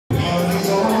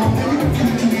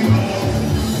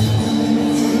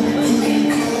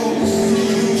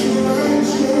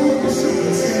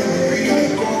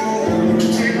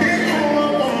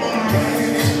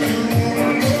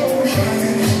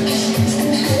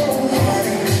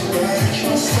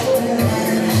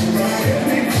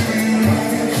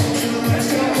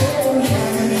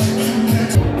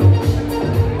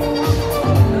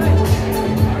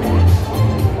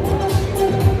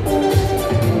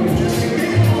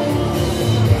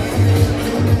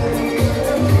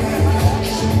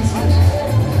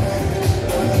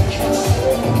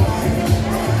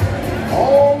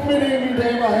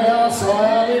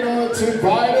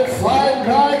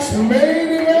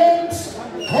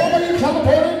klapper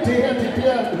på det. Det her, det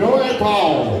bliver noget af et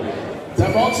brag. Der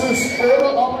vokses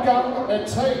 8 omgange af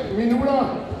 3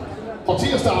 minutter. Og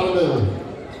til at starte med.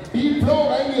 I blå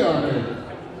ringhjørne.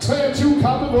 23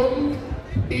 kampe vundet.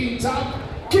 1 tab.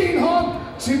 Giv en hånd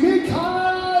til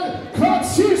Michael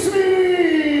Kotsismi!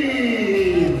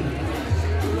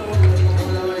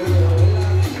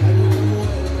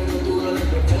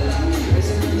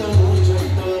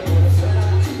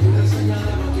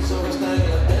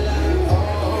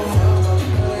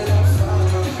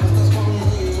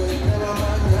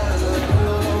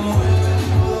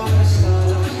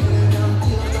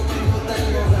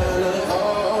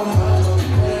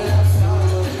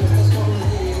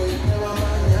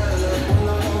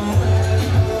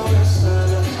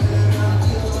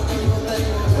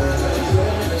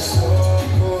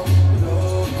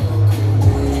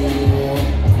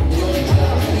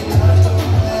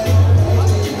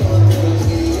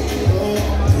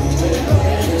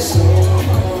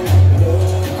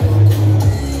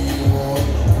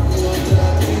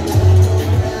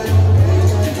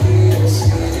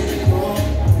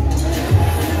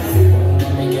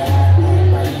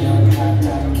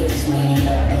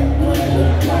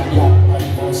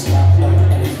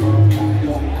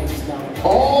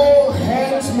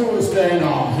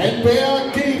 Han bærer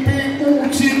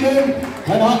GBU-titlen.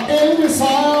 Han har 11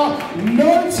 sejre,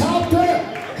 0 tabte.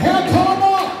 Her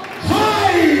kommer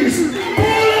Hejs!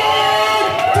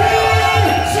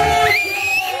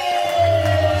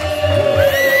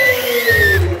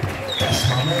 That's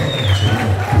my man.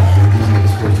 These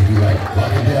niggas supposed to be like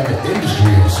locking down the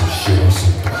industry or some shit or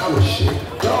some power shit.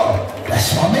 Dog, that's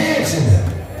my man's in there.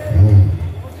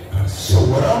 So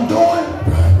what I'm doing,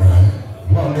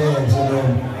 my man's in them.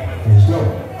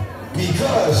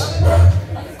 Because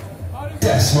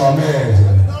that's my man.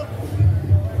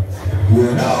 You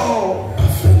know, I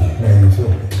feel it, man. You feel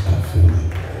me? I feel it.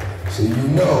 So you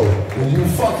know, when you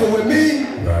fucking with me,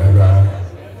 right,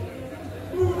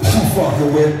 you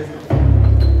fucking with.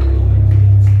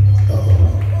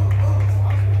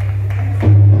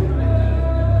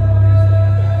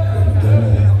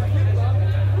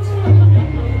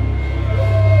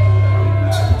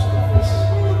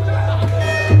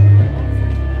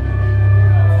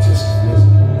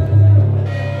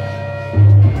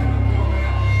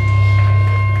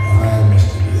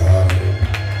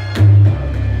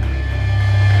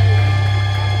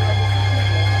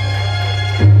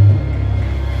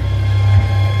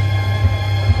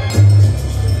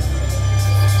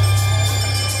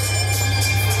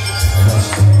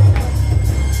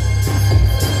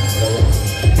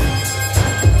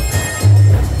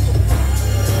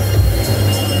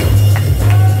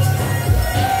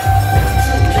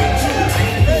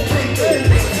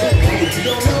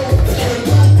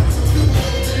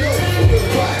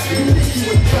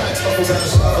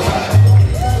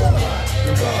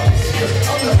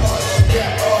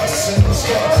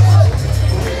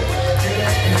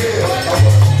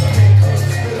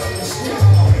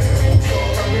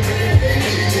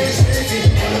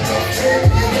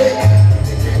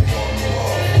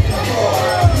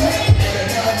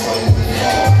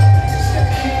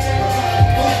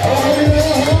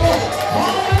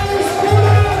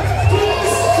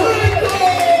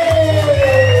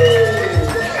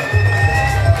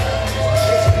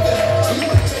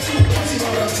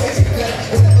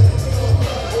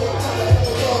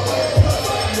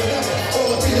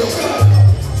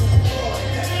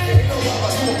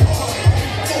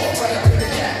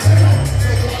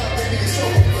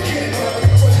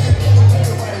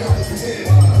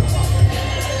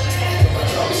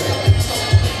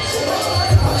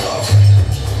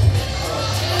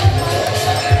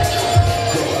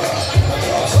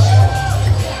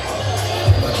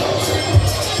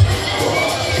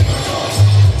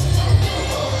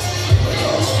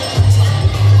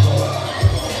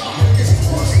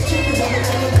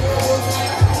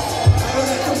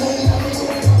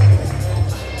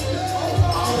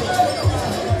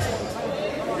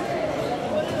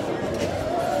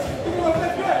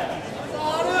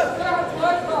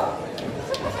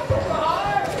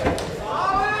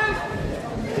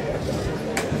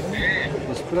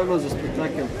 Spremno za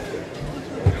spektakel.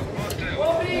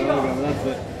 Evo ga,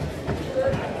 vrate.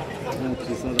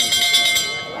 Znači, sada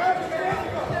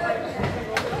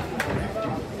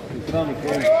Elektronik,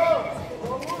 evo.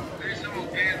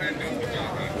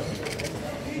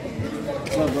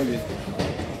 Sad bolje.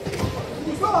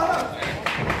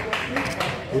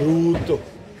 Bruto.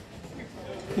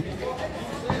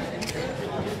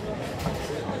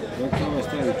 Dok se ovo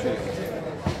stavi čovjek.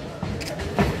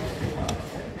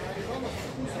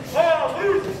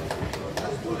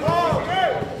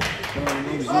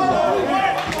 Bravo,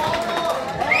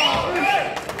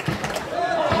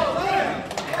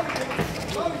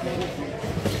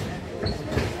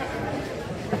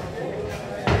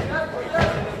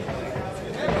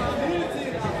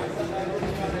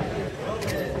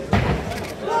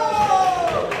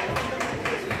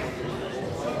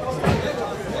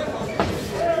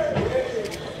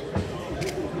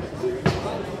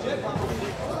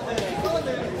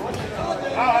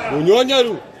 Unionia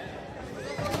du!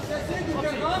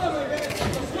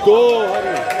 Gå,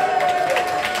 Harry!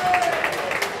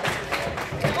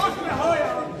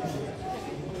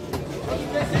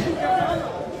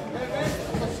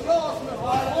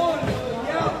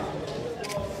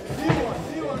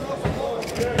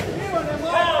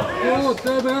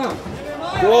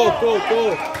 Gå, gå,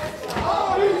 gå!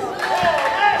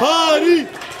 Harry!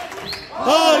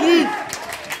 Harry!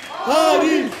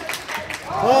 Harry!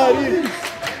 Harry!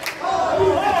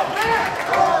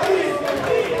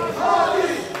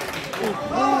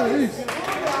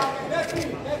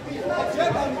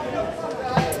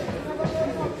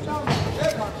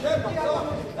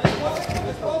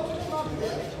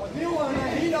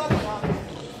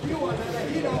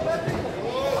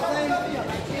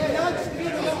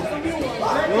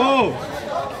 Go!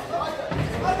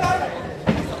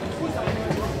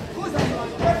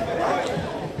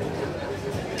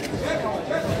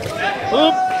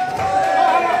 Up!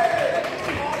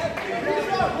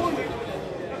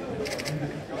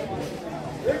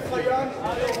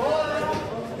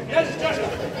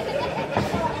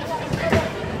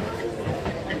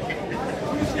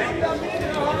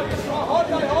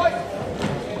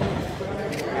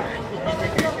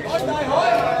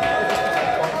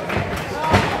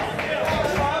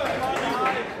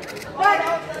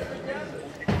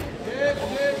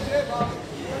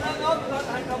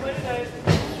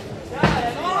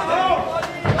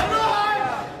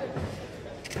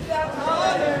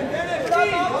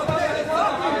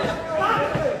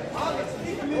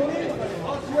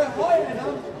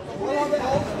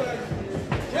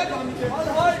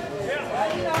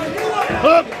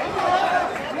 Up!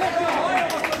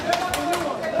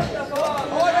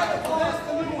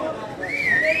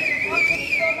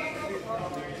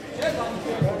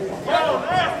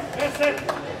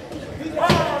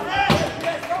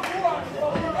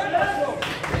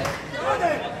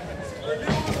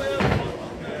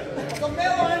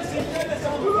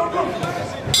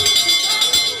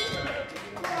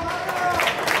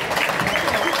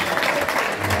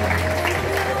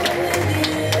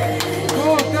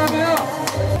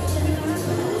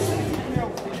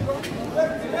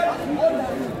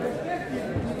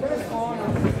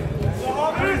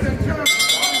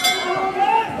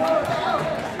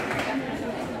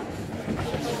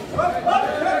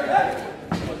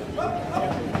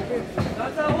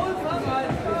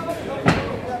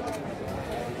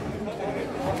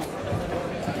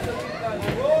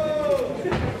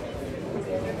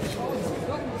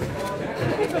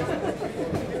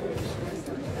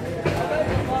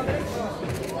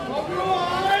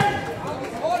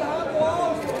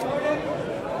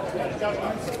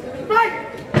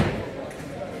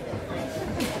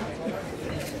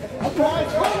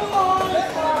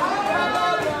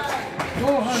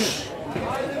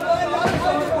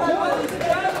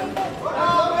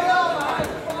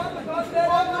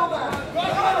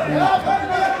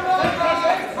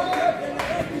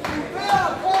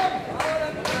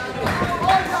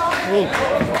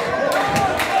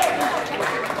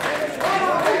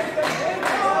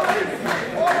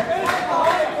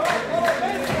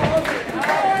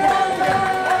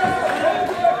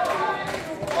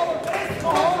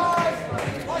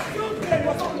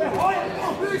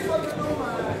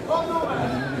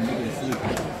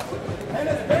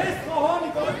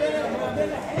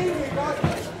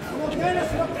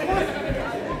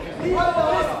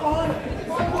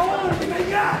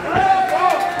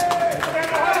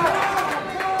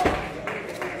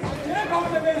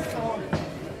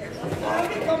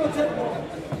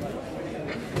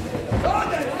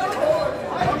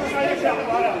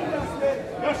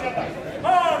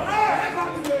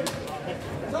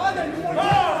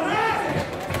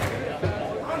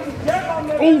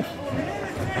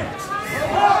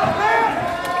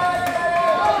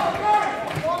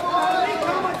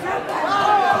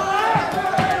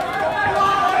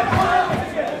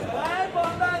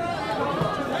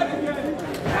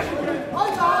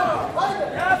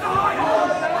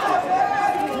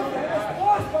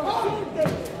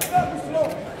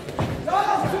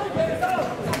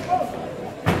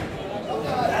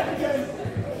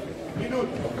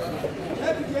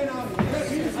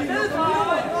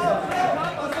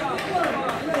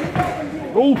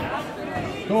 Go!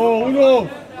 Go, Uno!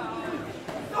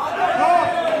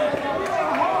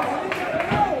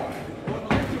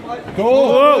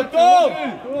 Go! Go!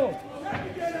 Go!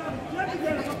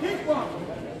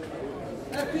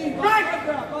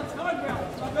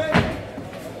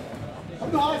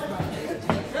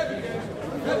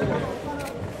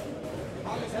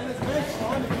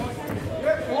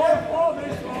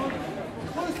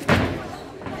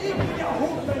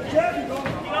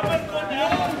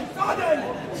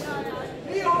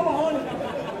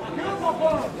 To,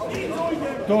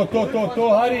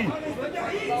 Harry!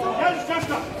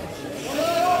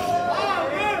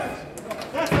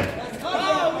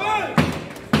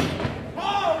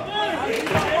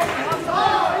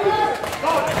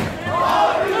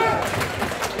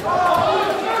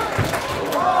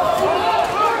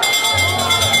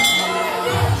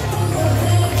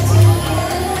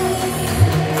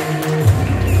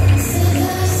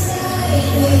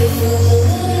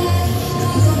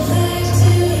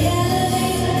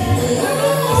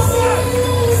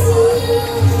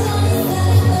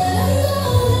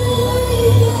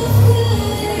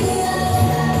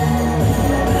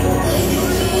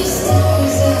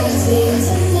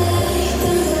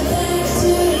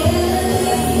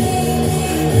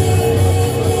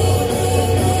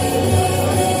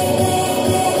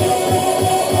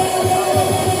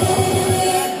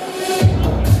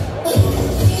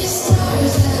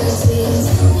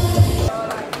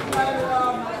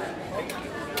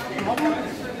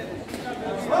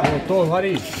 To,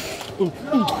 Harry!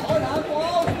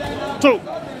 To!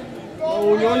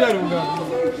 Oynarım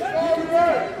ben.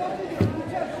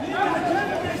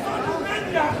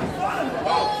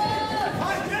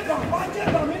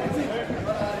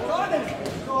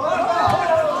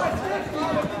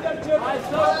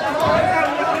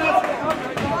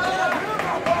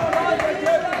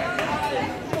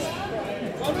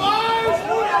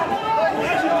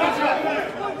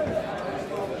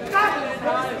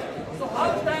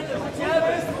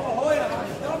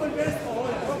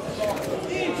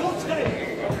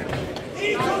 I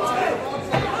 2-3!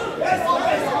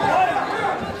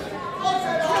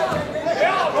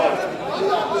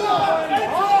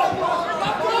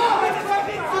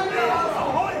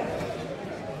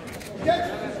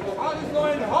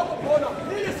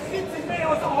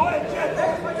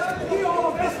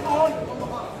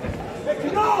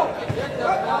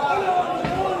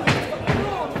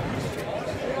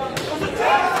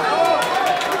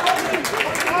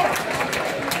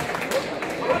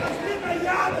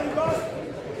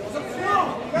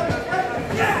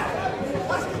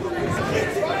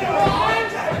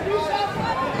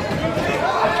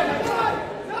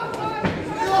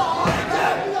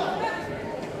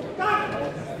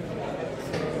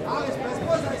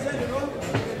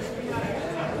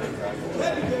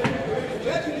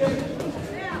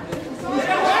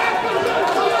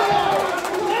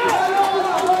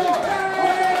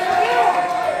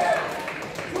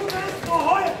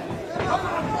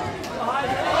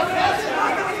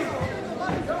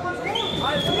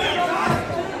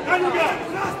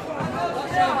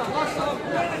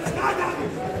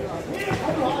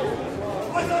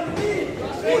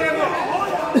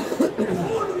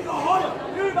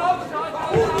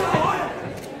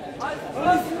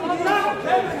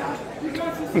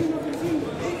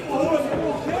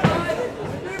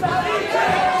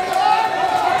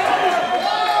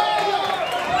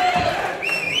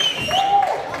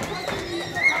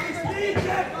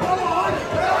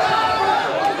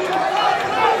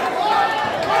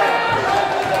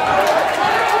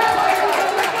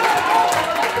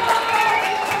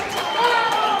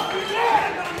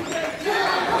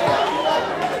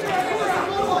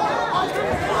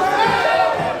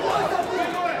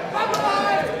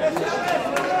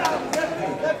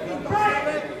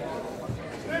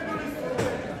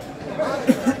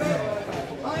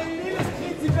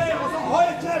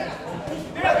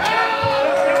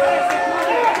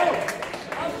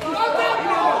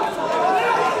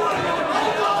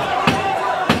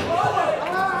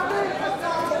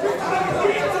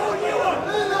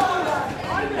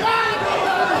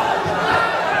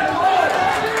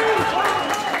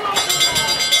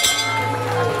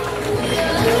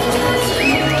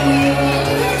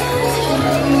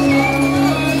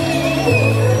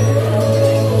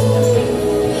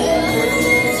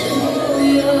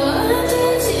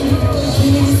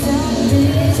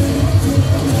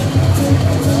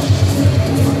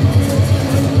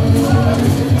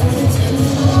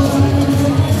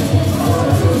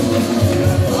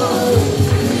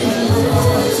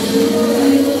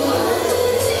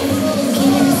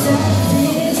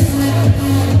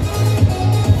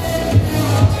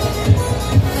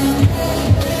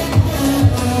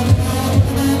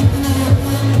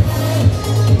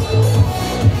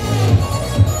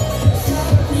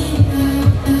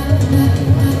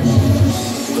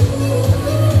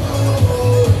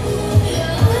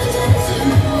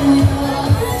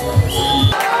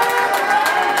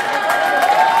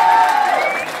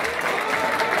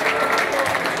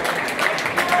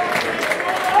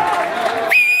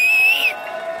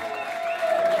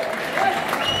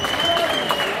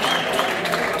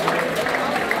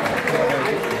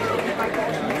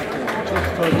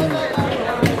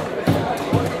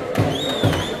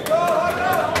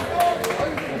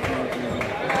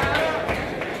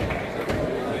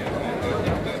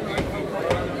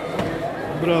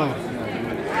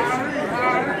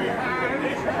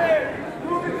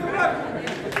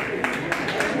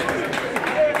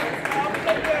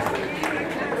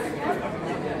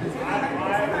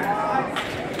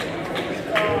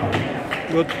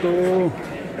 Godt.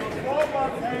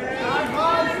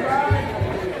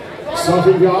 Så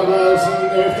fik vi afgørelsen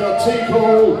efter TK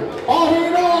og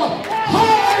vinder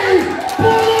Hej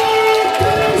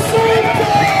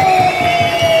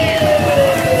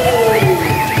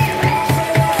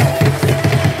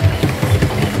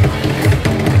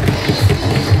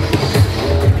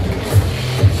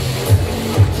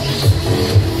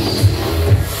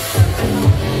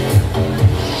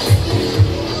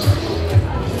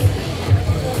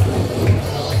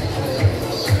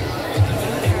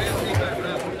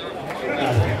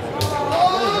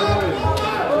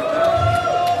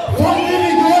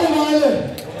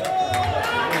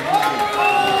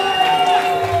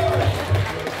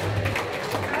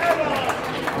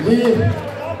Lige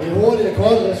et hurtigt og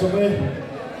kort resumé.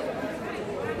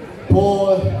 På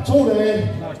 2 dage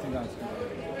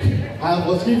har jeg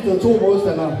fået skiftet 2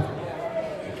 modstandere.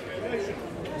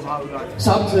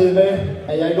 Samtidig med,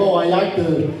 at jeg i går har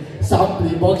jagtet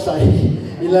samtlige bokser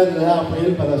i landet her på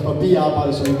hjælp af deres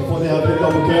papirarbejde, så vi kan få det her fedt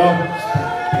op at køre.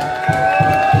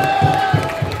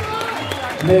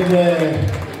 Men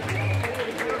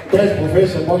Dansk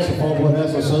Professional Bokseforbund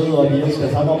er så søde, og de elsker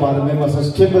at samarbejde med mig,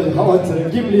 så kæmpe hånd til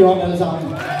dem. Giv dem lige hånd alle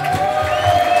sammen.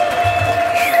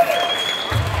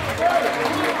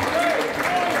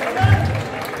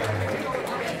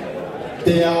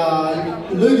 Det er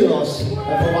lykkedes os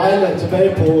at få Vejle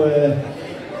tilbage på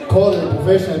kortet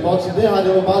professional boxing. Det har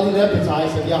det jo bare lige en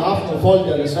appetizer. Vi har haft nogle folk,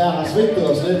 der desværre har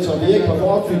svigtet os lidt, så vi ikke har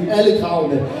fået opfyldt alle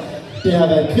kravene. Det har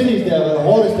været kritisk, det har været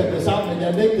hårdest at blive sammen, men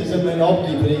jeg nægtede simpelthen at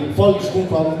opgive, fordi folk skulle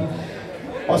komme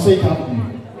og se kampen.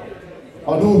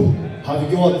 Og nu har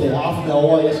vi gjort det. Aftenen er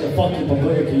over, jeg skal fucking på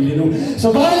Burger King lige nu.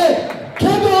 Så Vejle,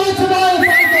 kæmpe øje til Vejle,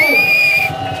 Frankrig!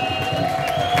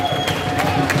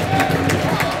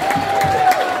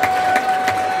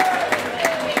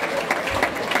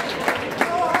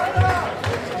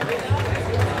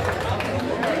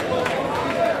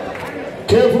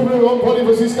 Kære publikum, på lige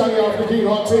for sidste gang i aften, giv en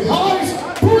hånd til Hejs!